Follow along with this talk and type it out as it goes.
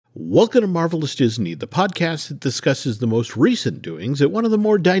Welcome to Marvelous Disney, the podcast that discusses the most recent doings at one of the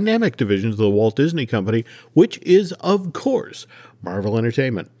more dynamic divisions of the Walt Disney Company, which is, of course, Marvel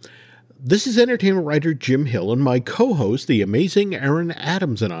Entertainment. This is entertainment writer Jim Hill, and my co-host, the amazing Aaron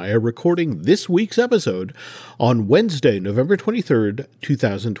Adams, and I are recording this week's episode on Wednesday, November 23rd,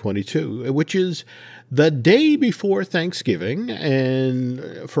 2022, which is the day before Thanksgiving.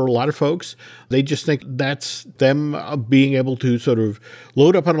 And for a lot of folks, they just think that's them being able to sort of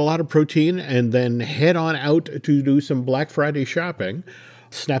load up on a lot of protein and then head on out to do some Black Friday shopping.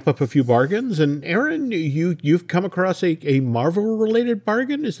 Snap up a few bargains. And Aaron, you've come across a Marvel-related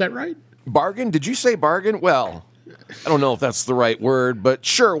bargain, is that right? Bargain? Did you say bargain? Well, I don't know if that's the right word, but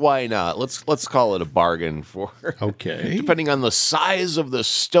sure, why not? Let's call it a bargain for. Okay. Depending on the size of the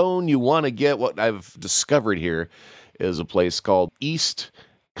stone you want to get, what I've discovered here is a place called East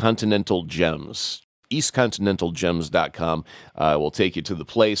Continental Gems. EastContinentalGems.com will take you to the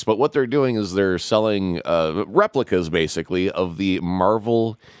place. But what they're doing is they're selling replicas, basically, of the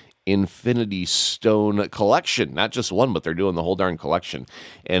Marvel Infinity Stone collection. Not just one, but they're doing the whole darn collection.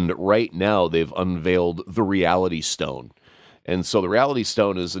 And right now, they've unveiled the Reality Stone. And so the Reality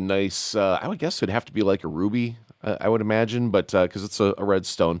Stone is a nice, I would guess it'd have to be like a ruby, I would imagine, but because it's a red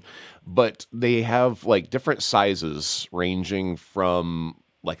stone. But they have like different sizes ranging from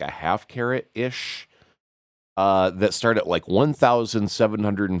like a half carat-ish that start at like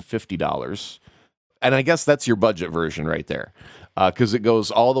 $1,750. And I guess that's your budget version right there. Because it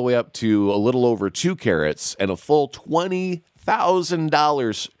goes all the way up to a little over 2 carats and a full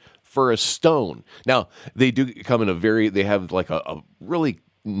 $20,000 for a stone. Now, they do come in they have like a really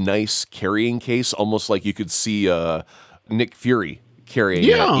nice carrying case, almost like you could see Nick Fury carrying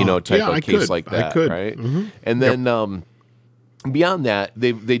a type of case like that, right? Mm-hmm. And then beyond that,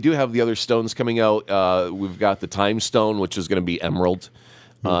 they do have the other stones coming out. We've got the Time Stone, which is going to be emerald.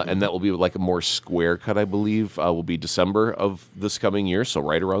 And that will be like a more square cut, I believe, will be December of this coming year, so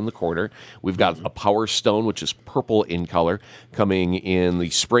right around the corner. We've got a Power Stone, which is purple in color, coming in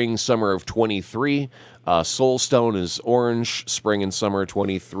the spring, summer of 23. Soul Stone is orange, spring and summer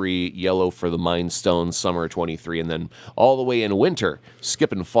 23. Yellow for the Mind Stone, summer 23. And then all the way in winter,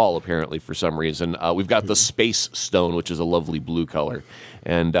 skipping fall, apparently, for some reason. We've got the Space Stone, which is a lovely blue color.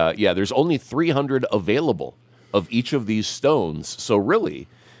 And, there's only 300 available of each of these stones. So really,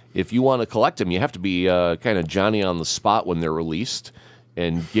 if you want to collect them, you have to be kind of Johnny on the spot when they're released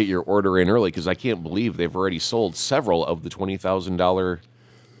and get your order in early, because I can't believe they've already sold several of the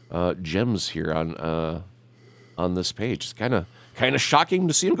 $20,000 gems here on this page. It's kind of shocking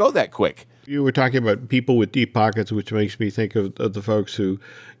to see them go that quick. You were talking about people with deep pockets, which makes me think of the folks who,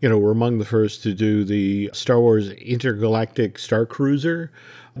 were among the first to do the Star Wars Intergalactic Star Cruiser.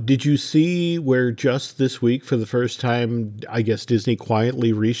 Did you see where just this week, for the first time, I guess Disney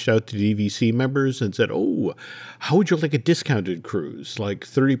quietly reached out to DVC members and said, oh, how would you like a discounted cruise, like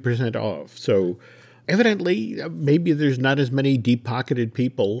 30% off? So evidently, maybe there's not as many deep-pocketed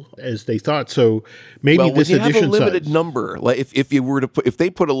people as they thought. So maybe this edition have a limited size number, like if they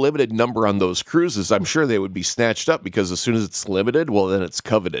put a limited number on those cruises, I'm sure they would be snatched up, because as soon as it's limited, well, then it's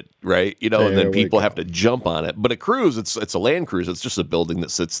coveted, right? And then people have to jump on it. But a cruise, it's a land cruise. It's just a building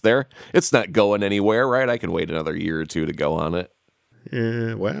that sits there. It's not going anywhere, right? I can wait another year or two to go on it.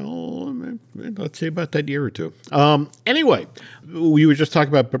 Well, let's see about that year or two. Anyway, we were just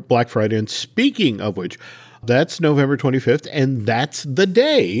talking about Black Friday, and speaking of which, that's November 25th, and that's the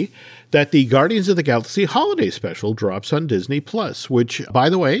day that the Guardians of the Galaxy Holiday Special drops on Disney+, which, by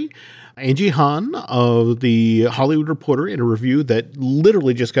the way, Angie Han of The Hollywood Reporter, in a review that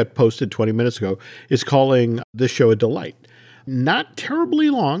literally just got posted 20 minutes ago, is calling this show a delight. Not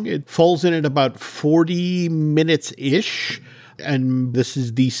terribly long. It falls in at about 40 minutes-ish. And this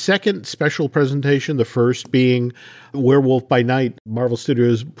is the second special presentation, the first being Werewolf by Night. Marvel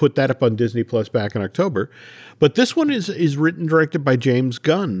Studios put that up on Disney Plus back in October. But this one is written and directed by James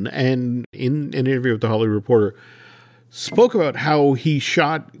Gunn, and in an interview with The Hollywood Reporter, spoke about how he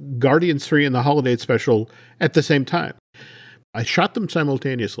shot Guardians 3 and the Holiday Special at the same time. I shot them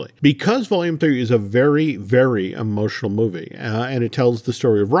simultaneously because Volume 3 is a very, very emotional movie. And it tells the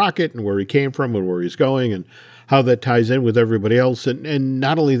story of Rocket and where he came from and where he's going and how that ties in with everybody else. And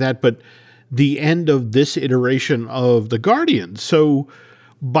not only that, but the end of this iteration of the Guardians. So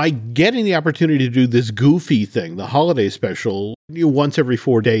by getting the opportunity to do this goofy thing, the Holiday Special, once every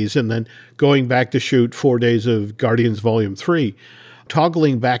 4 days, and then going back to shoot 4 days of Guardians Volume 3,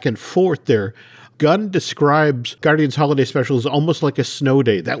 toggling back and forth there, Gunn describes Guardians Holiday Special as almost like a snow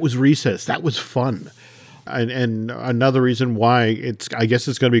day. That was recess. That was fun. And another reason why I guess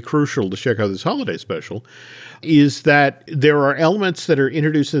it's going to be crucial to check out this holiday special is that there are elements that are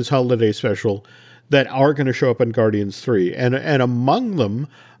introduced in this holiday special that are going to show up in Guardians 3. And among them,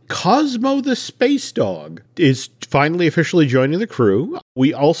 Cosmo the Space Dog is finally officially joining the crew.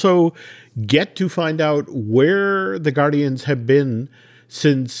 We also get to find out where the Guardians have been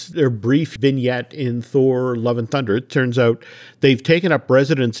since their brief vignette in Thor Love and Thunder. It turns out they've taken up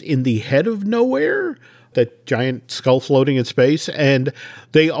residence in the head of nowhere, that giant skull floating in space, and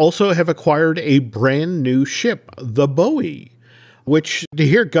they also have acquired a brand new ship, the Bowie, which to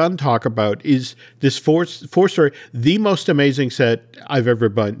hear Gunn talk about is this four-story, the most amazing set I've ever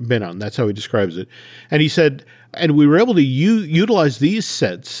been on. That's how he describes it. And he said, and we were able to utilize these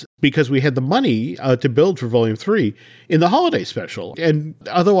sets because we had the money to build for Volume 3 in the holiday special, and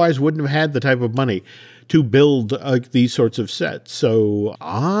otherwise wouldn't have had the type of money to build these sorts of sets. So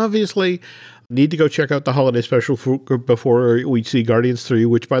obviously, need to go check out the holiday special before we see Guardians 3,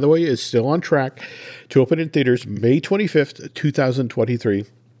 which, by the way, is still on track to open in theaters May 25th, 2023.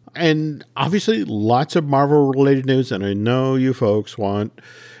 And obviously, lots of Marvel-related news, and I know you folks want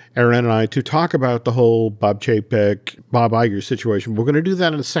Aaron and I to talk about the whole Bob Chapek, Bob Iger situation. We're going to do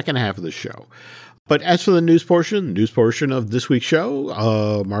that in the second half of the show. But as for the news portion of this week's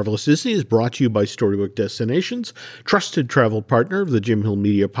show, Marvelous Disney is brought to you by Storybook Destinations, trusted travel partner of the Jim Hill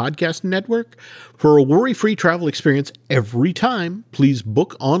Media Podcast Network. For a worry-free travel experience every time, please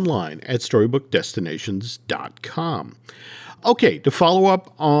book online at StorybookDestinations.com. Okay, to follow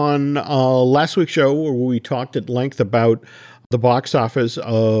up on last week's show where we talked at length about the box office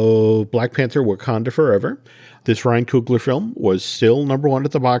of Black Panther: Wakanda Forever. This Ryan Coogler film was still number one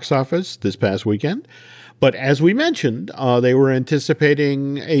at the box office this past weekend. But as we mentioned, they were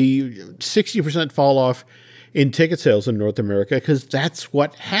anticipating a 60% fall off in ticket sales in North America because that's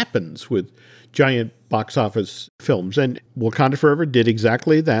what happens with giant box office films. And Wakanda Forever did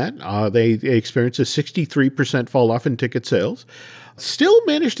exactly that. They experienced a 63% fall off in ticket sales. Still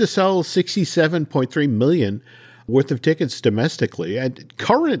managed to sell 67.3 million worth of tickets domestically. And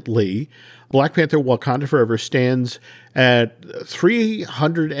currently, Black Panther: Wakanda Forever stands at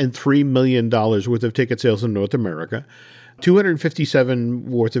 $303 million worth of ticket sales in North America,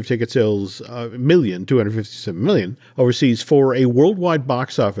 257 worth of ticket sales, 257 million overseas, for a worldwide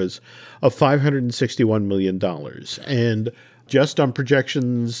box office of $561 million. And just on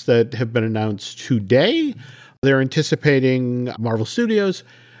projections that have been announced today, they're anticipating Marvel Studios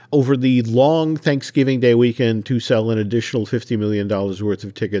over the long Thanksgiving Day weekend to sell an additional $50 million worth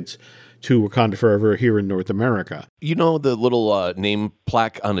of tickets to Wakanda Forever here in North America. You know the little name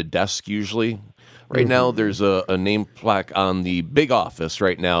plaque on a desk usually? Right now, there's a name plaque on the big office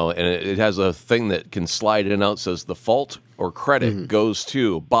right now, and it has a thing that can slide in and out. It says the fault or credit goes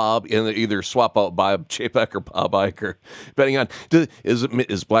to Bob, and either swap out Bob Chapek or Bob Iger, depending on,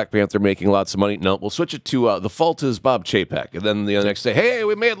 is Black Panther making lots of money? No, we'll switch it to the fault is Bob Chapek. And then the next day, hey,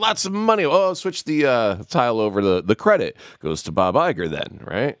 we made lots of money. Oh, switch the tile over, the credit goes to Bob Iger then,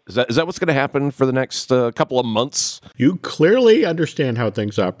 right? Is that what's going to happen for the next couple of months? You clearly understand how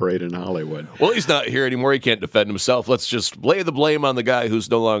things operate in Hollywood. Well, he's not here anymore. He can't defend himself. Let's just lay the blame on the guy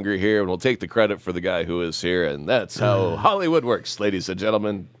who's no longer here, and we'll take the credit for the guy who is here. And that's how Hollywood works, ladies and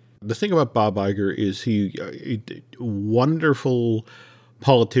gentlemen. The thing about Bob Iger is he's a wonderful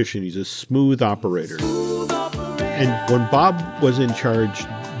politician. He's a smooth operator. And when Bob was in charge,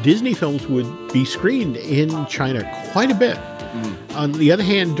 Disney films would be screened in China quite a bit. On the other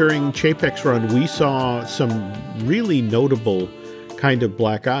hand, during Chapek's run, we saw some really notable kind of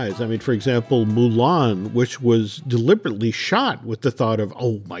black eyes. I mean, for example, Mulan, which was deliberately shot with the thought of,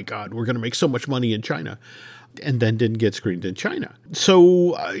 oh my God, we're going to make so much money in China, and then didn't get screened in China.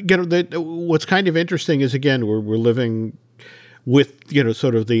 So, what's kind of interesting is, again, we're living with,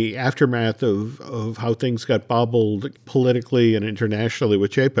 sort of the aftermath of how things got bobbled politically and internationally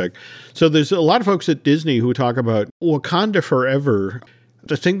with Chapek. So there's a lot of folks at Disney who talk about Wakanda Forever.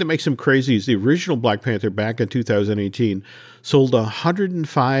 The thing that makes them crazy is the original Black Panther back in 2018 sold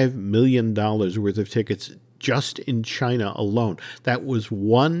 $105 million worth of tickets just in China alone. That was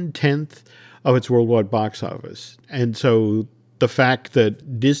 1/10 of its worldwide box office. And so the fact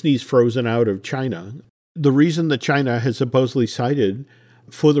that Disney's frozen out of China, the reason that China has supposedly cited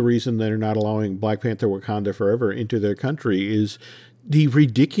for the reason they're not allowing Black Panther: Wakanda Forever into their country is the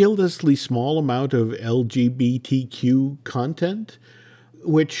ridiculously small amount of LGBTQ content,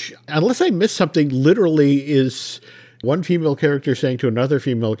 which, unless I missed something, literally is one female character saying to another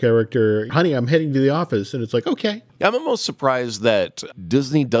female character, honey, I'm heading to the office. And it's like, okay. I'm almost surprised that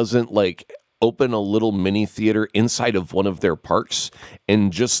Disney doesn't open a little mini theater inside of one of their parks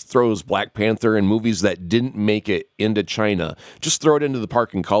and just throws Black Panther and movies that didn't make it into China, just throw it into the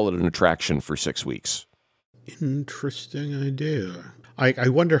park and call it an attraction for 6 weeks. Interesting idea. I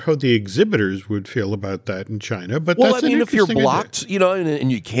wonder how the exhibitors would feel about that in China. But well, that's if you're blocked,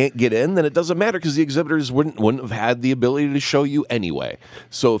 and you can't get in, then it doesn't matter because the exhibitors wouldn't have had the ability to show you anyway.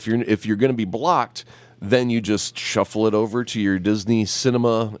 So if you're going to be blocked, then you just shuffle it over to your Disney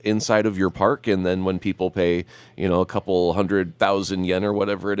cinema inside of your park, and then when people pay, a couple 100,000 yen or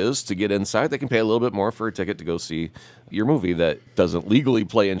whatever it is to get inside, they can pay a little bit more for a ticket to go see your movie that doesn't legally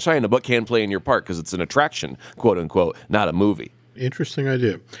play in China but can play in your park because it's an attraction, quote unquote, not a movie. Interesting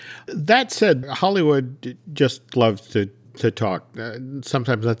idea. That said, Hollywood just loves to talk,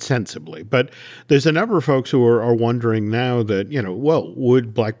 sometimes not sensibly. But there's a number of folks who are wondering now that,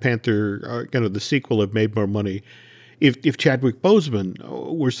 would Black Panther, the sequel, have made more money if Chadwick Boseman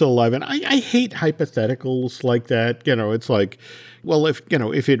were still alive? And I hate hypotheticals like that. It's like, well,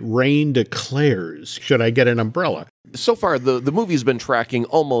 if it rained eclairs, should I get an umbrella? So far, the movie's been tracking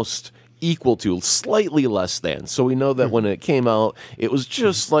almost equal to, slightly less than. So we know that when it came out, it was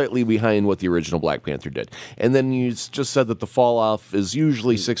just slightly behind what the original Black Panther did. And then you just said that the fall off is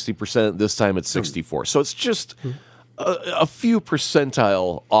usually 60%. This time it's 64%. So it's just a few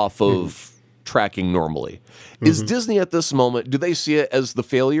percentile off of tracking normally. Is Disney at this moment, do they see it as the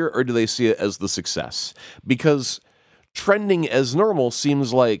failure or do they see it as the success? Because trending as normal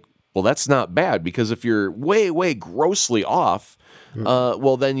seems like, well, that's not bad, because if you're way, way grossly off,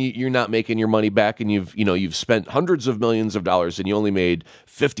 well, then you're not making your money back, and you've spent hundreds of millions of dollars, and you only made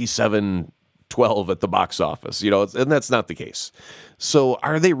 57.12 at the box office. And that's not the case. So,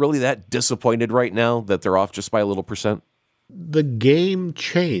 are they really that disappointed right now that they're off just by a little percent? The game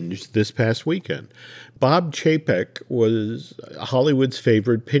changed this past weekend. Bob Chapek was Hollywood's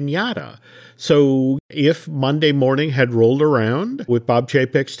favorite piñata. So if Monday morning had rolled around with Bob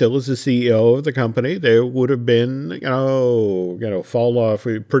Chapek still as the CEO of the company, there would have been, fall off.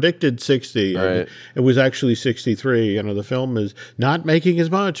 We predicted 60. Right. And it was actually 63. The film is not making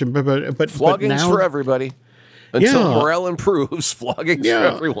as much. But flogging's for everybody. Until morale improves, flogging's for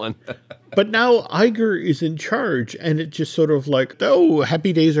everyone. But now Iger is in charge, and it's just sort of like,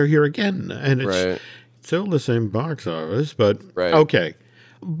 happy days are here again. And it's still the same box office, but okay.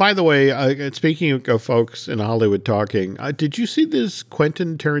 By the way, speaking of folks in Hollywood talking, did you see this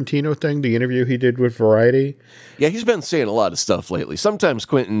Quentin Tarantino thing, the interview he did with Variety? Yeah, he's been saying a lot of stuff lately. Sometimes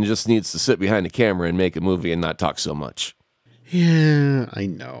Quentin just needs to sit behind a camera and make a movie and not talk so much. Yeah, I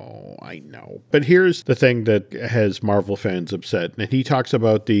know. But here's the thing that has Marvel fans upset. And he talks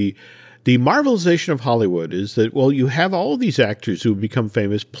about the Marvelization of Hollywood is that, well, you have all of these actors who have become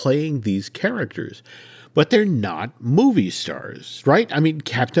famous playing these characters, but they're not movie stars, right? I mean,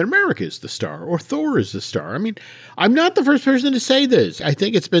 Captain America is the star, or Thor is the star. I mean, I'm not the first person to say this. I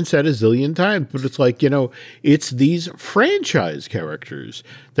think it's been said a zillion times, but it's like, it's these franchise characters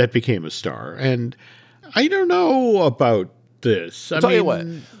that became a star. And I don't know about this. Tell you what,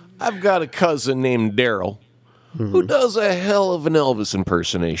 I've got a cousin named Daryl who does a hell of an Elvis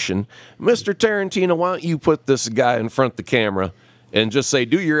impersonation. Mr. Tarantino, why don't you put this guy in front of the camera and just say,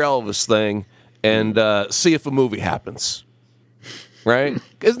 do your Elvis thing and see if a movie happens. Right?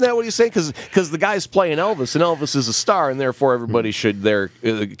 Isn't that what he's saying? Because the guy's playing Elvis, and Elvis is a star, and therefore everybody should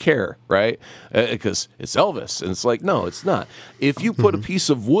care, right? Because it's Elvis. And it's like, no, it's not. If you put a piece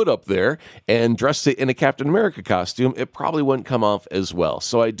of wood up there and dressed it in a Captain America costume, it probably wouldn't come off as well.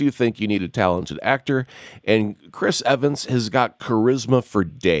 So I do think you need a talented actor, and Chris Evans has got charisma for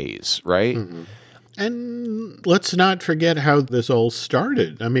days, right? Mm-hmm. And let's not forget how this all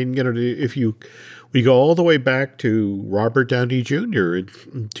started. I mean, we go all the way back to Robert Downey Jr.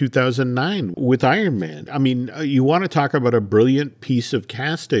 in 2009 with Iron Man. I mean, you want to talk about a brilliant piece of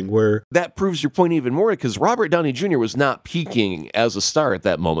casting where... That proves your point even more, because Robert Downey Jr. was not peaking as a star at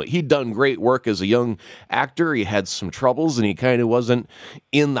that moment. He'd done great work as a young actor. He had some troubles, and he kind of wasn't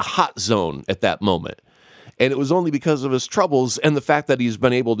in the hot zone at that moment. And it was only because of his troubles and the fact that he's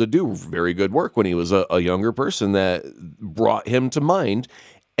been able to do very good work when he was a younger person that brought him to mind.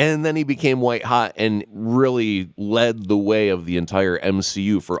 And then he became white hot and really led the way of the entire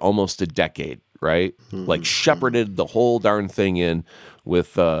MCU for almost a decade, right? Mm-hmm. Like shepherded the whole darn thing in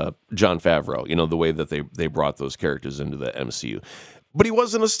with Jon Favreau, the way that they brought those characters into the MCU. But he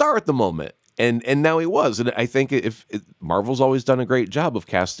wasn't a star at the moment. And now he was. And I think Marvel's always done a great job of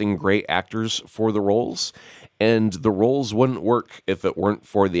casting great actors for the roles. And the roles wouldn't work if it weren't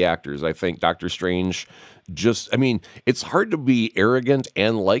for the actors. I think Doctor Strange it's hard to be arrogant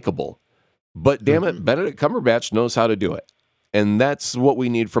and likable. But damn it, Benedict Cumberbatch knows how to do it. And that's what we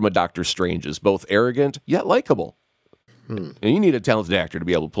need from a Doctor Strange, is both arrogant yet likable. And you need a talented actor to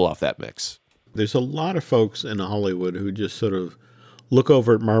be able to pull off that mix. There's a lot of folks in Hollywood who just sort of look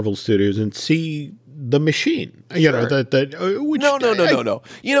over at Marvel Studios and see the machine. You know, No.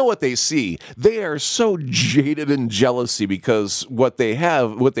 You know what they see? They are so jaded in jealousy because what they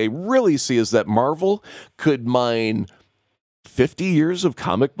really see is that Marvel could mine 50 years of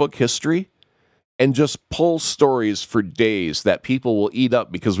comic book history and just pull stories for days that people will eat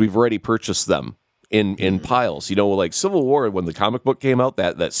up because we've already purchased them in piles. You know, like Civil War, when the comic book came out,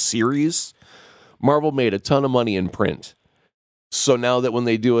 that series, Marvel made a ton of money in print. So now that when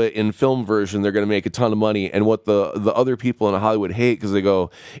they do it in film version, they're going to make a ton of money. And what the other people in Hollywood hate, because they go,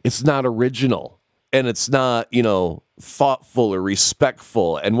 it's not original and it's not, you know, thoughtful or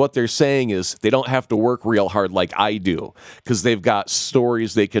respectful. And what they're saying is they don't have to work real hard like I do, because they've got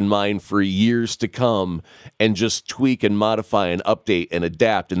stories they can mine for years to come and just tweak and modify and update and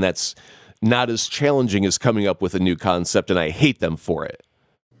adapt. And that's not as challenging as coming up with a new concept. And I hate them for it.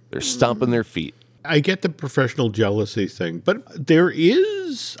 They're stomping their feet. I get the professional jealousy thing, but there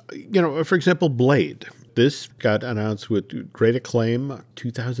is, you know, for example, Blade. This got announced with great acclaim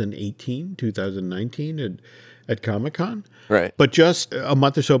 2018, 2019 at Comic-Con. Right. But just a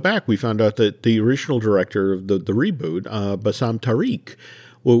month or so back, we found out that the original director of the reboot, Bassam Tariq,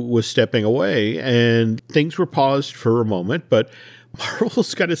 was stepping away, and things were paused for a moment, but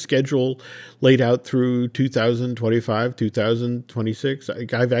Marvel's got a schedule laid out through 2025, 2026.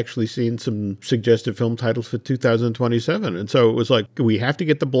 I've actually seen some suggested film titles for 2027. And so it was like, we have to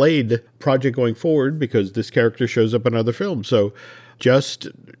get the Blade project going forward because this character shows up in other films. So just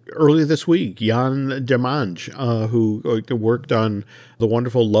earlier this week, Jan Demange, who worked on the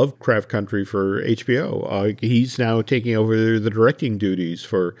wonderful Lovecraft Country for HBO, he's now taking over the directing duties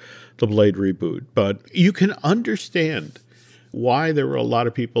for the Blade reboot. But you can understand why there were a lot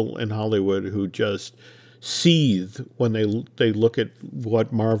of people in Hollywood who just seethe when they look at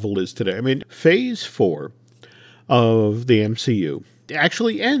what Marvel is today. I mean, Phase 4 of the MCU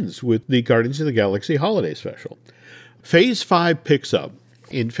actually ends with the Guardians of the Galaxy holiday special. Phase 5 picks up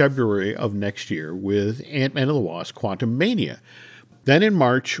in February of next year with Ant-Man and the Wasp: Quantumania. Then in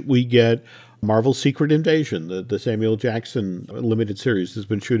March, we get Marvel's Secret Invasion, the Samuel Jackson limited series that's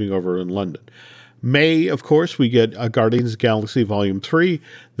been shooting over in London. May, of course, we get Guardians of the Galaxy Volume 3.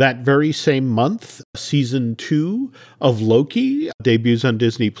 That very same month, Season 2 of Loki debuts on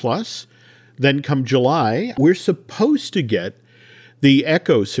Disney+. Then come July, we're supposed to get the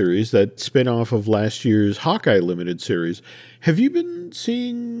Echo series, that spin-off of last year's Hawkeye limited series. Have you been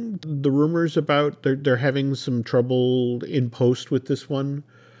seeing the rumors about they're having some trouble in post with this one?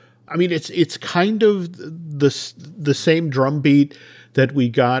 I mean, it's kind of the same drumbeat that we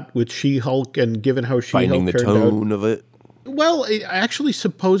got with She-Hulk, and given how She-Hulk finding the tone of it. Well, actually,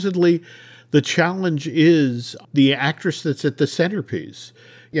 supposedly, the challenge is the actress that's at the centerpiece.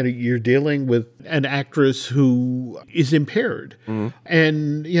 You know, you're dealing with an actress who is impaired. Mm-hmm.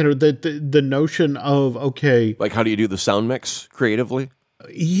 And, you know, the notion of, okay. Like, how do you do the sound mix creatively?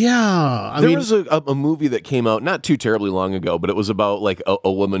 Yeah. There was a movie that came out not too terribly long ago, but it was about like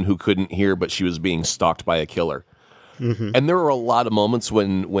a woman who couldn't hear, but she was being stalked by a killer. Mm-hmm. And there were a lot of moments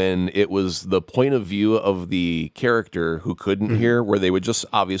when it was the point of view of the character who couldn't hear, where they would just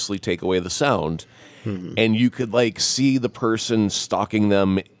obviously take away the sound. Mm-hmm. And you could like see the person stalking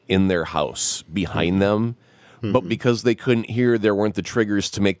them in their house behind them. Mm-hmm. But because they couldn't hear, there weren't the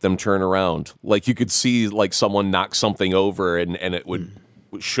triggers to make them turn around. Like you could see like someone knock something over and it would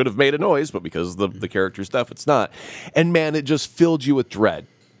should have made a noise, but because of the character's deaf, it's not. And man, it just filled you with dread.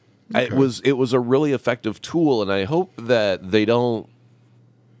 Okay. It was a really effective tool, and I hope that they don't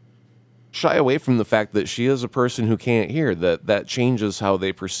shy away from the fact that she is a person who can't hear, that changes how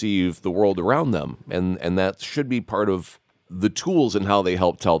they perceive the world around them, and that should be part of the tools and how they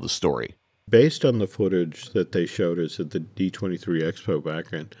help tell the story. Based on the footage that they showed us at the D23 Expo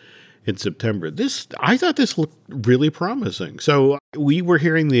back in September, I thought this looked really promising. So we were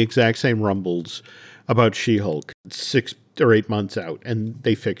hearing the exact same rumbles about She-Hulk 6 or 8 months out, and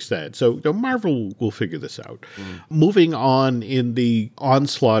they fixed that. So Marvel will figure this out. Moving on in the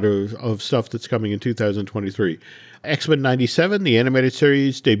onslaught of stuff that's coming in 2023, X-Men 97, the animated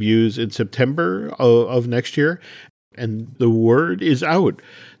series, debuts in September of next year. And the word is out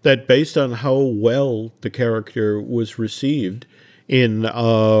that based on how well the character was received in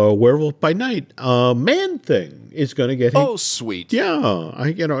Werewolf by Night. Man-Thing is going to get. Oh, sweet! Yeah,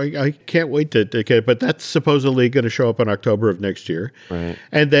 I can't wait to get. But that's supposedly going to show up in October of next year. Right.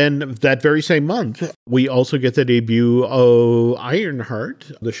 And then that very same month, we also get the debut of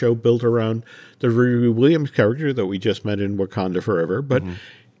Ironheart, the show built around the Riri Williams character that we just met in Wakanda Forever. But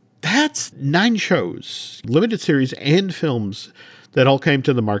that's 9 shows, limited series and films that all came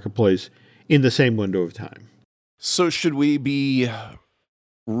to the marketplace in the same window of time. So should we be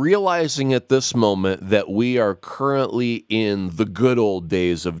realizing at this moment that we are currently in the good old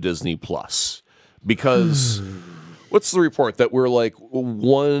days of Disney Plus? Because what's the report that we're like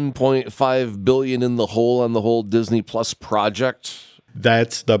 1.5 billion in the hole on the whole Disney Plus project?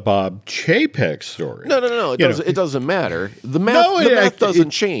 That's the Bob Chapek story. No. It doesn't matter. The math doesn't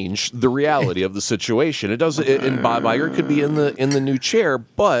change the reality of the situation. It doesn't. And Bob Iger could be in the new chair,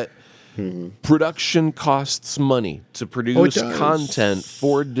 but production costs money to produce content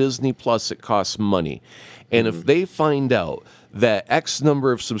for Disney Plus. It costs money, and if they find out that X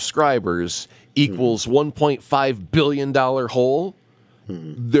number of subscribers equals $1.5 billion hole,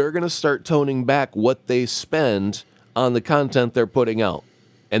 they're going to start toning back what they spend on the content they're putting out.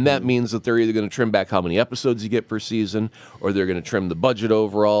 And that means that they're either going to trim back how many episodes you get per season, or they're going to trim the budget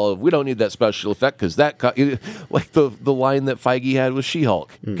overall. We don't need that special effect because that, like the line that Feige had with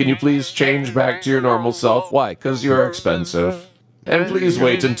She-Hulk. Can you please change back to your normal self? Why? Because you're expensive. And please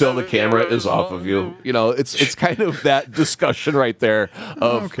wait until the camera is off of you. It's kind of that discussion right there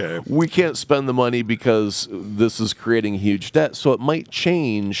of we can't spend the money because this is creating a huge debt. So it might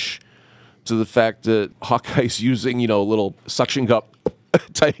change to the fact that Hawkeye's using, a little suction cup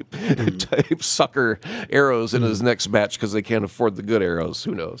type sucker arrows in his next batch because they can't afford the good arrows.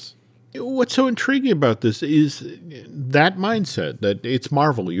 Who knows? What's so intriguing about this is that mindset that it's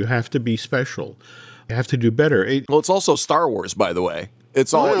Marvel. You have to be special. You have to do better. It's also Star Wars, by the way.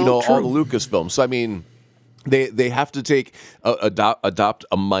 It's all, all the Lucasfilms. So, I mean, they have to adopt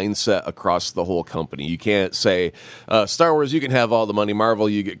a mindset across the whole company. You can't say, Star Wars, you can have all the money. Marvel,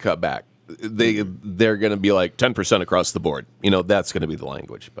 you get cut back. They're going to be like 10% across the board. That's going to be the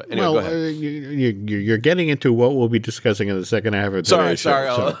language. But anyway, go ahead. You're getting into what we'll be discussing in the second half of today's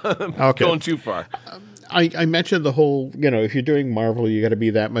show. I'm going too far. I mentioned the whole, if you're doing Marvel, you got to be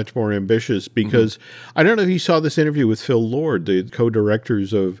that much more ambitious because I don't know if you saw this interview with Phil Lord, the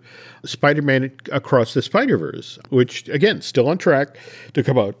co-directors of Spider-Man Across the Spider-Verse, which, again, still on track to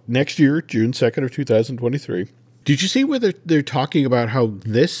come out next year, June 2nd of 2023. Did you see where they're talking about how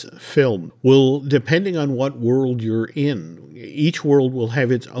this film will, depending on what world you're in, each world will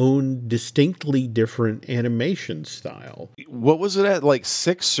have its own distinctly different animation style? What was it at, like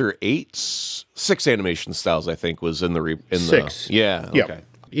 6 or 8? 6 animation styles, I think, was in the... 6. Yeah, okay. Yep.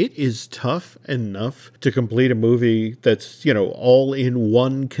 It is tough enough to complete a movie that's, all in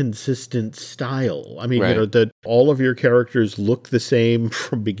one consistent style. I mean, that all of your characters look the same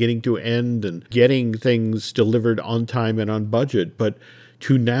from beginning to end and getting things delivered on time and on budget. But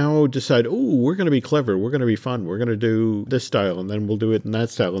to now decide, we're going to be clever, we're going to be fun, we're going to do this style, and then we'll do it in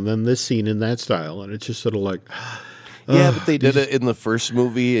that style, and then this scene in that style. And it's just sort of like... Yeah, but they did it in the first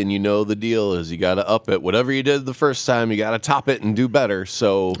movie, and the deal is you got to up it. Whatever you did the first time, you got to top it and do better.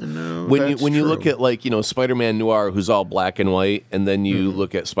 So when you look at Spider-Man Noir, who's all black and white, and then you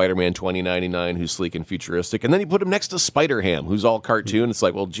look at Spider-Man 2099, who's sleek and futuristic, and then you put him next to Spider-Ham, who's all cartoon. It's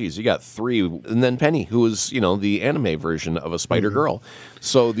like, well, geez, you got 3, and then Penny, who is the anime version of a Spider-Girl.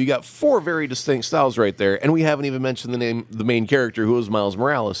 So you got 4 very distinct styles right there, and we haven't even mentioned the main character, who is Miles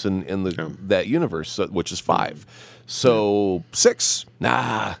Morales in that universe, which is 5. So 6,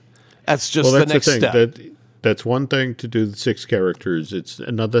 that's just the next step. That's one thing to do 6 characters. It's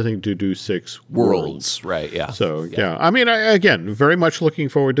another thing to do 6 worlds. Right, yeah. So, yeah. I mean, again, very much looking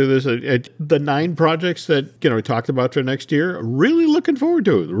forward to this. The 9 projects that, we talked about for next year, really looking forward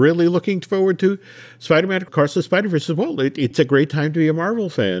to it. Really looking forward to Spider-Man Across the Spider-Verse as well. It's a great time to be a Marvel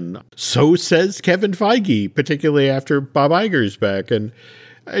fan. So says Kevin Feige, particularly after Bob Iger's back.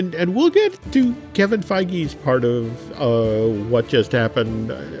 And we'll get to Kevin Feige's part of what just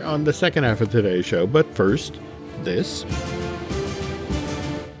happened on the second half of today's show. But first, this.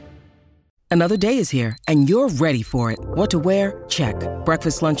 Another day is here, and you're ready for it. What to wear? Check.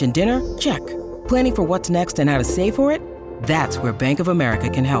 Breakfast, lunch, and dinner? Check. Planning for what's next and how to save for it? That's where Bank of America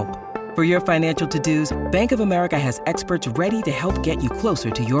can help. For your financial to-dos, Bank of America has experts ready to help get you closer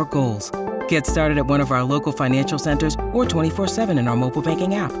to your goals. Get started at one of our local financial centers or 24/7 in our mobile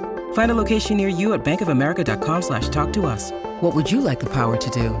banking app. Find a location near you at bankofamerica.com/talktous. What would you like the power to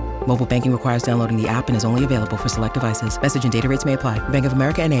do? Mobile banking requires downloading the app and is only available for select devices. Message and data rates may apply. Bank of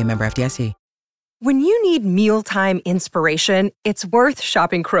America N.A., member FDIC. When you need mealtime inspiration, it's worth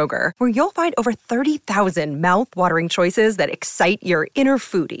shopping Kroger, where you'll find over 30,000 mouth-watering choices that excite your inner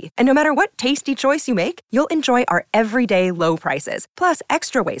foodie. And no matter what tasty choice you make, you'll enjoy our everyday low prices, plus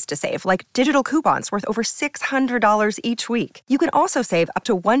extra ways to save, like digital coupons worth over $600 each week. You can also save up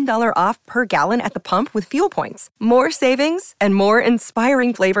to $1 off per gallon at the pump with fuel points. More savings and more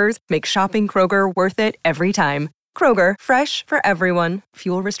inspiring flavors make shopping Kroger worth it every time. Kroger, fresh for everyone.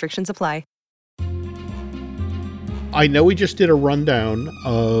 Fuel restrictions apply. I know we just did a rundown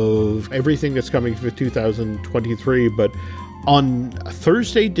of everything that's coming for 2023, but on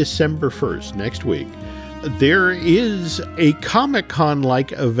Thursday, December 1st, next week, there is a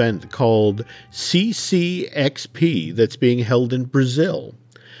Comic-Con-like event called CCXP that's being held in Brazil.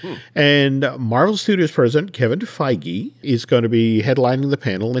 And Marvel Studios president Kevin Feige is going to be headlining the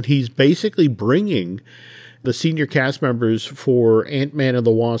panel, and he's basically bringing the senior cast members for Ant-Man and the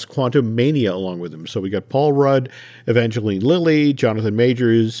Wasp: Quantumania along with him. So we got Paul Rudd, Evangeline Lilly, Jonathan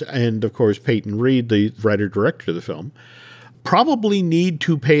Majors, and of course Peyton Reed, the writer-director of the film. Probably need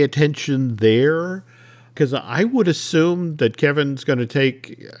to pay attention there, because I would assume that Kevin's going to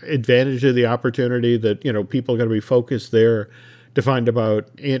take advantage of the opportunity that, you know, people are going to be focused there to find about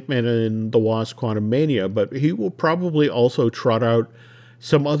Ant-Man and the Wasp: Quantumania, but he will probably also trot out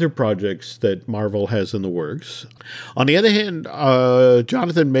some other projects that Marvel has in the works. On the other hand,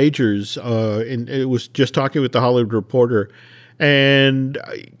 Jonathan Majors it was just talking with the Hollywood Reporter, and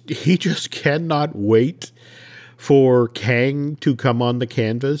he just cannot wait for Kang to come on the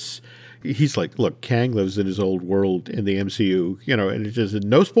canvas. He's like, look, Kang lives in his old world in the MCU, you know, and it just,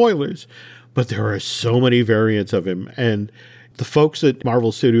 no spoilers, but there are so many variants of him. And the folks at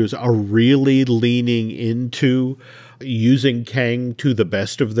Marvel Studios are really leaning into using Kang to the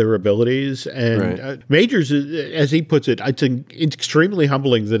best of their abilities. And right. Majors, as he puts it, it's extremely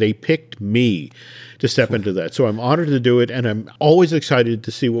humbling that they picked me to step into that. So I'm honored to do it, and I'm always excited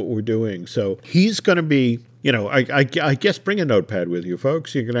to see what we're doing. So he's going to be, you know, I guess bring a notepad with you,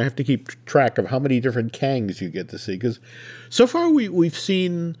 folks. You're going to have to keep track of how many different Kangs you get to see, because so far we've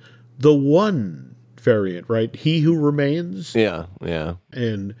seen the one variant, right? He Who Remains. Yeah.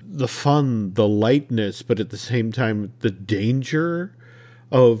 And the fun, the lightness, but at the same time, the danger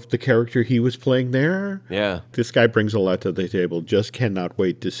of the character he was playing there. Yeah. This guy brings a lot to the table. Just cannot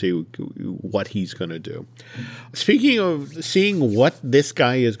wait to see what he's going to do. Speaking of seeing what this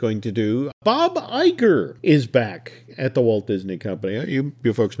guy is going to do, Bob Iger is back at the Walt Disney Company.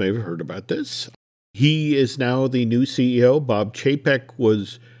 You folks may have heard about this. He is now the new CEO. Bob Chapek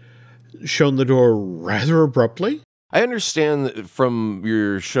was shown the door rather abruptly. I understand from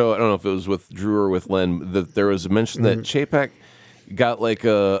your show, I don't know if it was with Drew or with Len, that there was a mention that Chapek got like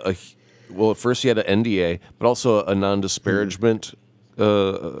well, at first he had an NDA, but also a non-disparagement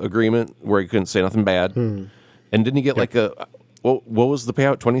agreement where he couldn't say nothing bad. And didn't he get like what was the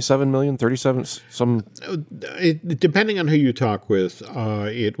payout? 27 million, 37, some? Depending on who you talk with,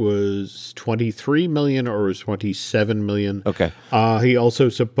 it was 23 million or it was 27 million. Okay. He also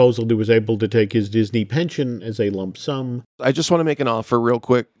supposedly was able to take his Disney pension as a lump sum. I just want to make an offer real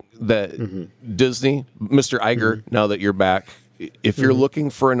quick that Disney, Mr. Iger, now that you're back, if you're looking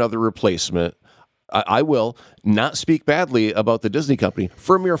for another replacement, I will not speak badly about the Disney company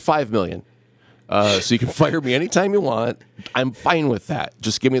for a mere $5 million. So you can fire me anytime you want. I'm fine with that.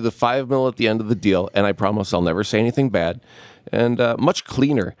 Just give me the $5 million at the end of the deal, and I promise I'll never say anything bad. And much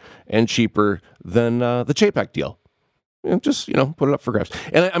cleaner and cheaper than the Chapek deal. Just, put it up for grabs.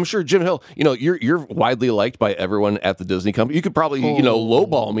 And I'm sure, Jim Hill, you're widely liked by everyone at the Disney company. You could probably,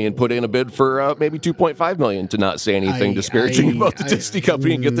 lowball me and put in a bid for maybe $2.5 million to not say anything disparaging about the Disney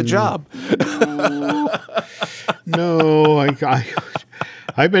company and get the job. No,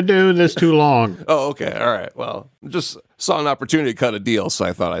 I've been doing this too long. Oh, okay. All right. Well, just saw an opportunity to cut a deal, so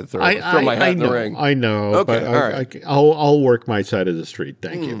I thought I'd throw my hat in the ring. I know. Okay, but all right. I'll work my side of the street.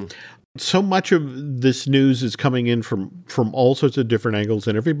 Thank you. So much of this news is coming in from all sorts of different angles,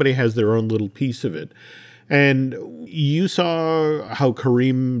 and everybody has their own little piece of it. And you saw how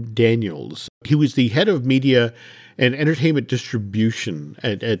Kareem Daniels, he was the head of media and entertainment distribution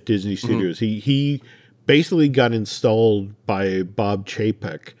at Disney Studios. He basically got installed by Bob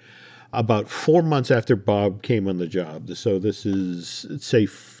Chapek about 4 months after Bob came on the job. So this is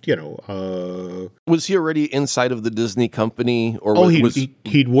safe, Was he already inside of the Disney company? Or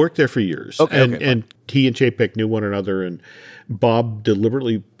he'd worked there for years. Okay, and he and Chapek knew one another, and Bob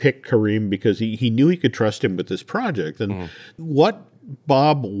deliberately picked Kareem because he knew he could trust him with this project. And what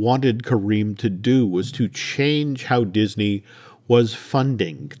Bob wanted Kareem to do was to change how Disney was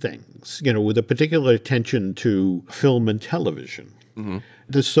funding things, with a particular attention to film and television.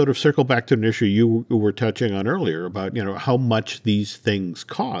 This sort of circle back to an issue you were touching on earlier about, how much these things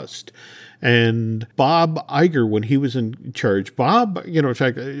cost. And Bob Iger, when he was in charge, in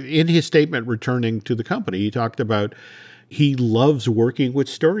fact, in his statement returning to the company, he talked about he loves working with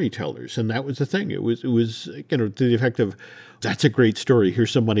storytellers. And that was the thing. It was to the effect of, that's a great story.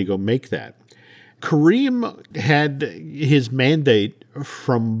 Here's some money, go make that. Kareem had his mandate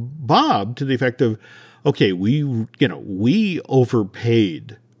from Bob to the effect of, okay, we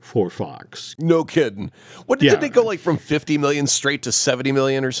overpaid for Fox. No kidding. Did they go like from 50 million straight to 70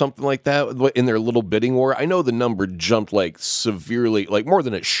 million or something like that in their little bidding war? I know the number jumped like severely, like more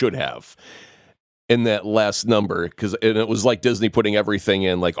than it should have in that last number, and it was like Disney putting everything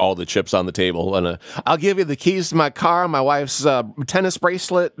in, like all the chips on the table. And I'll give you the keys to my car, my wife's tennis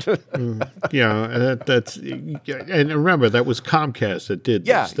bracelet. That's and remember that was Comcast that did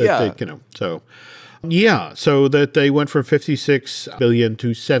this. So that they went from 56 billion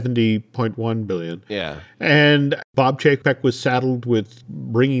to 70.1 billion. Yeah. And Bob Chapek was saddled with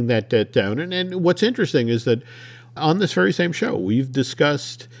bringing that debt down. And what's interesting is that on this very same show, we've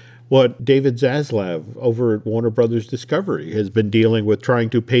discussed what David Zaslav over at Warner Brothers Discovery has been dealing with, trying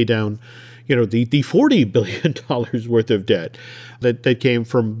to pay down, the $40 billion worth of debt that came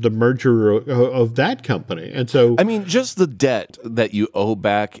from the merger of that company. And so, I mean, just the debt that you owe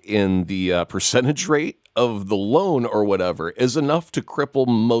back in the percentage rate of the loan or whatever is enough to cripple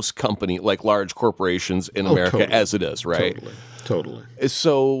most like large corporations in America totally. As it is, right? Totally.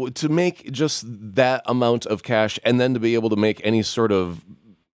 So to make just that amount of cash and then to be able to make any sort of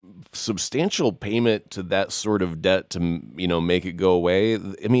substantial payment to that sort of debt to, make it go away,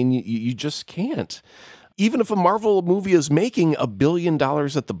 I mean, you just can't. Even if a Marvel movie is making $1 billion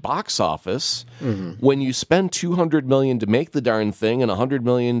at the box office, when you spend $200 million to make the darn thing and $100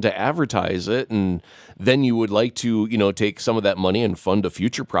 million to advertise it, and then you would like to, take some of that money and fund a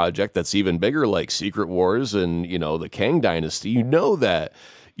future project that's even bigger, like Secret Wars and, the Kang Dynasty, that,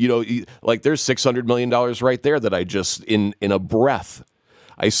 like there's $600 million right there that I just, in a breath,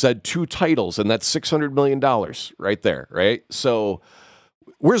 I said 2 titles, and that's $600 million right there, right? So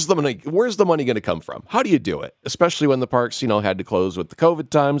where's the money going to come from? How do you do it? Especially when the parks, had to close with the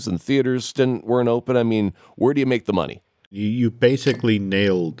COVID times and theaters weren't open. I mean, where do you make the money? You basically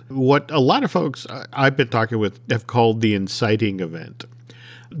nailed what a lot of folks I've been talking with have called the inciting event.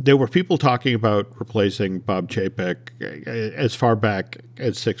 There were people talking about replacing Bob Chapek as far back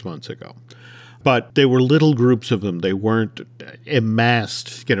as 6 months ago. But they were little groups of them. They weren't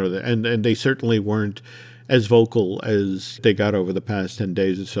amassed, and they certainly weren't as vocal as they got over the past 10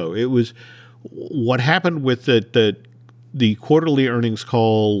 days or so. It was what happened with the quarterly earnings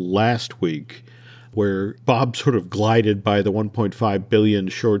call last week, where Bob sort of glided by the $1.5 billion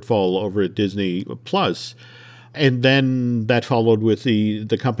shortfall over at Disney Plus. And then that followed with the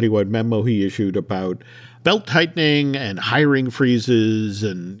company-wide memo he issued about belt tightening and hiring freezes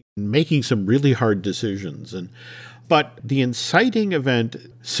and making some really hard decisions. But the inciting event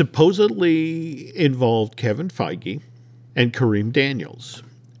supposedly involved Kevin Feige and Kareem Daniels.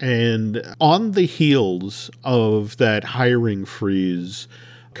 And on the heels of that hiring freeze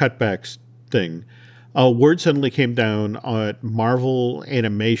cutbacks thing, word suddenly came down at Marvel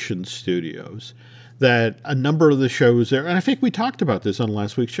Animation Studios that a number of the shows there, and I think we talked about this on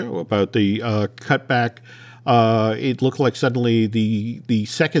last week's show, about the cutback. It looked like suddenly the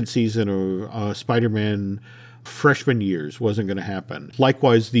second season of Spider-Man freshman years wasn't going to happen.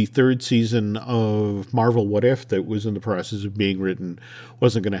 Likewise, the third season of Marvel What If that was in the process of being written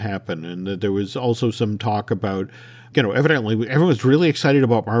wasn't going to happen. And there was also some talk about, evidently everyone was really excited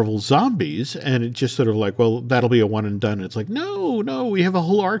about Marvel Zombies, and it just sort of like, well, that'll be a one and done. It's like, no, we have a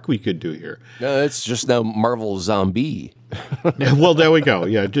whole arc we could do here. No, it's just now Marvel Zombie. Well, there we go.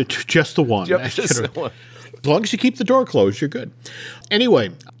 Yeah, just the one. Just the one. As long as you keep the door closed, you're good. Anyway,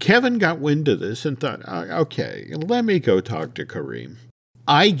 Kevin got wind of this and thought, okay, let me go talk to Kareem.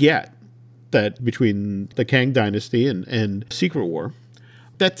 I get that between the Kang Dynasty and Secret War,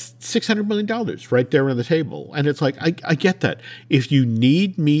 that's $600 million right there on the table. And it's like, I get that. If you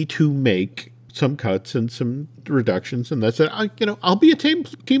need me to make some cuts and some reductions, and that's it, I'll be a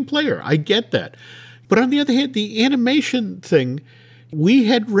team player. I get that. But on the other hand, the animation thing, we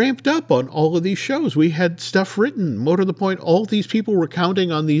had ramped up on all of these shows. We had stuff written. More to the point, all these people were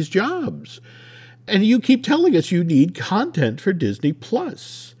counting on these jobs. And you keep telling us you need content for Disney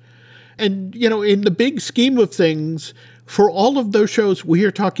Plus. And, in the big scheme of things, for all of those shows, we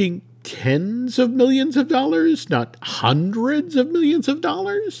are talking tens of millions of dollars, not hundreds of millions of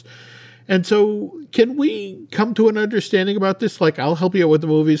dollars. And so can we come to an understanding about this? Like, I'll help you out with the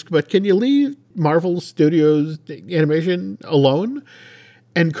movies, but can you leave Marvel Studios animation alone?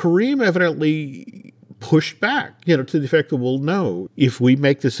 And Kareem evidently pushed back, to the effect that, well, no, if we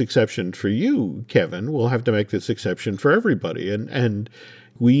make this exception for you, Kevin, we'll have to make this exception for everybody. And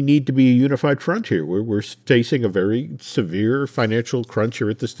we need to be a unified front here. We're facing a very severe financial crunch here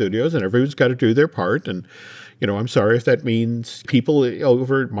at the studios, and everyone's got to do their part. And, I'm sorry if that means people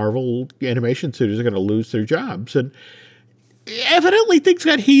over at Marvel Animation Studios are going to lose their jobs. And evidently things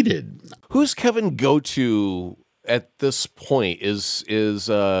got heated. Who's Kevin go to at this point? Is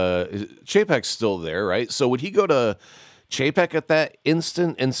Chapek still there, right? So would he go to Chapek at that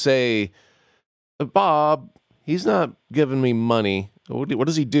instant and say, Bob, he's not giving me money. What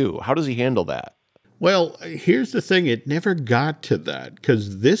does he do? How does he handle that? Well, here's the thing. It never got to that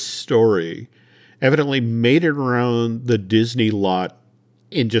because this story evidently made it around the Disney lot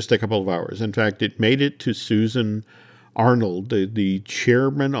in just a couple of hours. In fact, it made it to Susan Arnold, the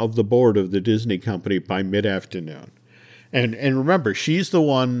chairman of the board of the Disney company, by mid-afternoon. And remember, she's the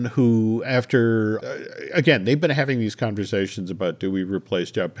one who, after, again, they've been having these conversations about, do we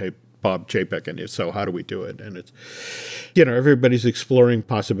replace Bob Chapek, and if so, how do we do it? And it's, everybody's exploring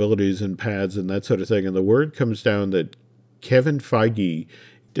possibilities and paths and that sort of thing. And the word comes down that Kevin Feige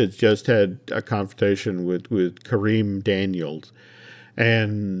has just had a confrontation with Kareem Daniels.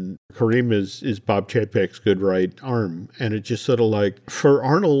 And Kareem is Bob Chapek's good right arm. And it just sort of like, for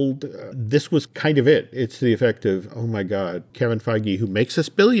Arnold, this was kind of it. It's the effect of, oh my God, Kevin Feige, who makes us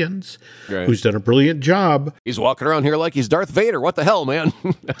billions, right, who's done a brilliant job. He's walking around here like he's Darth Vader. What the hell, man?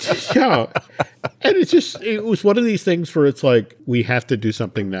 Yeah. And it was one of these things where it's like, we have to do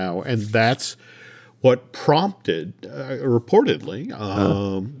something now. And that's what prompted, reportedly,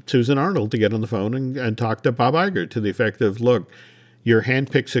 Susan Arnold to get on the phone and talk to Bob Iger to the effect of, look, your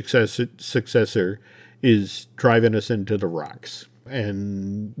handpicked successor is driving us into the rocks,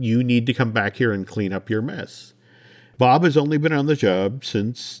 and you need to come back here and clean up your mess. Bob has only been on the job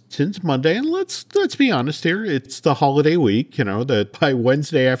since Monday, and let's be honest here. It's the holiday week, that by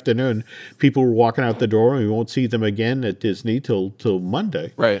Wednesday afternoon, people were walking out the door, and we won't see them again at Disney till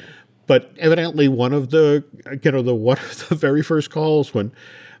Monday. Right. But evidently, one of the very first calls when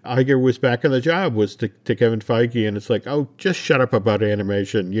Iger was back on the job was to Kevin Feige, and it's like, oh, just shut up about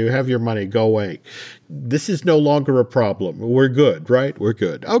animation. You have your money. Go away. This is no longer a problem. We're good, right? We're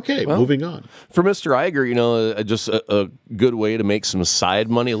good. Okay, well, moving on. For Mr. Iger, just a good way to make some side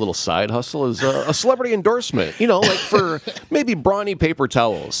money, a little side hustle, is a celebrity endorsement. Like for maybe Brawny paper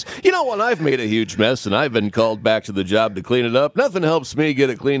towels. When I've made a huge mess and I've been called back to the job to clean it up, nothing helps me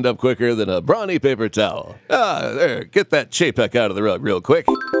get it cleaned up quicker than a Brawny paper towel. There, get that Chapek out of the rug real quick.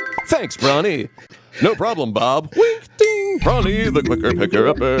 Thanks, Brawny. No problem, Bob. Wink, ding, Brawny, the quicker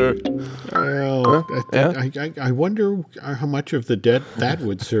picker-upper. Well, I wonder how much of the debt that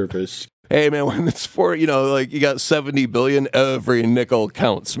would service. Hey, man, when it's for, you got 70 billion, every nickel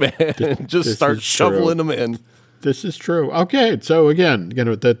counts, man. Just start shoveling them in. This is true. Okay, so again,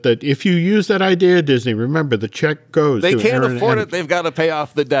 that if you use that idea, Disney, remember the check goes. They can't afford it. They've got to pay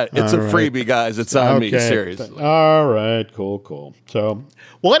off the debt. It's a freebie, guys. It's on me. Seriously. All right. Cool. So,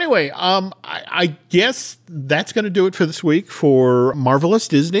 well, anyway, I guess that's going to do it for this week for Marvelous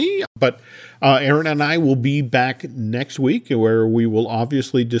Disney. But Aaron and I will be back next week, where we will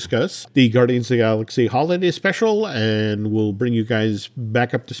obviously discuss the Guardians of the Galaxy Holiday Special, and we'll bring you guys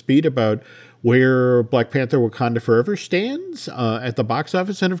back up to speed about where Black Panther Wakanda Forever stands at the box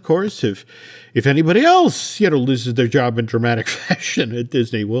office. And of course, if anybody else, loses their job in dramatic fashion at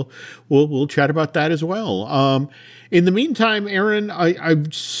Disney, we'll chat about that as well. In the meantime, Aaron, I've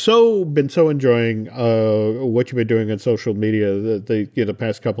been so enjoing what you've been doing on social media the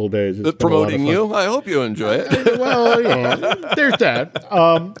past couple of days. It's promoting you. I hope you enjoy it. Well, there's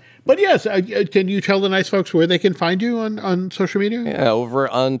that. But yes, can you tell the nice folks where they can find you on social media? Yeah, over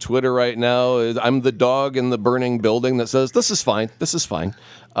on Twitter right now. I'm the dog in the burning building that says, this is fine.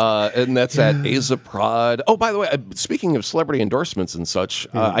 And that's at Azaprod. Oh, by the way, speaking of celebrity endorsements and such,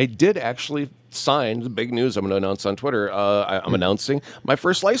 I did actually sign the big news I'm going to announce on Twitter. I'm announcing my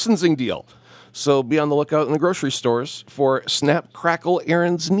first licensing deal. So be on the lookout in the grocery stores for Snap Crackle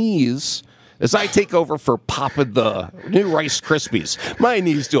Aaron's Knees as I take over for Papa the new Rice Krispies. My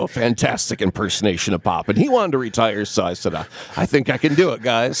knees do a fantastic impersonation of Papa, and he wanted to retire, so I said, I think I can do it,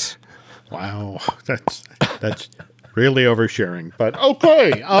 guys. Wow, that's really oversharing, but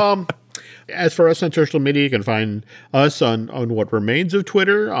okay. As for us on social media, you can find us on what remains of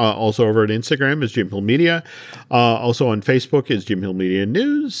Twitter. Also over at Instagram is Jim Hill Media. Also on Facebook is Jim Hill Media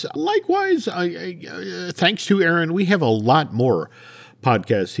News. Likewise, thanks to Aaron, we have a lot more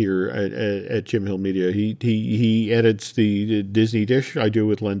podcast here at Jim Hill Media. He edits the Disney Dish I do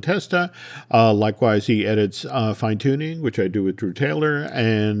with Len Testa. Likewise, he edits Fine Tuning, which I do with Drew Taylor.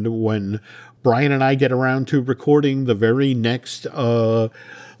 And when Brian and I get around to recording the very next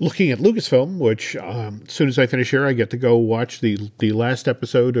Looking at Lucasfilm, which as soon as I finish here, I get to go watch the last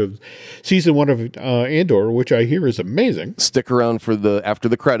episode of season 1 of Andor, which I hear is amazing. Stick around for after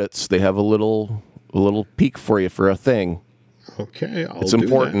the credits. They have a little peek for you for a thing. Okay, it's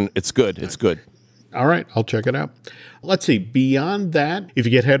important. It's good. It's good. All right, I'll check it out. Let's see. Beyond that, if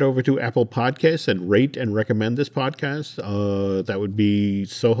you could head over to Apple Podcasts and rate and recommend this podcast, that would be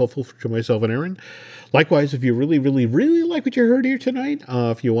so helpful to myself and Aaron. Likewise, if you really, really, really like what you heard here tonight,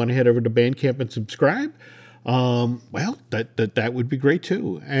 if you want to head over to Bandcamp and subscribe, well, that would be great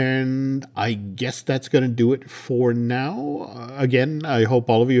too. And I guess that's going to do it for now. Again, I hope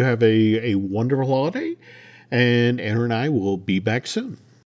all of you have a wonderful holiday, and Aaron and I will be back soon.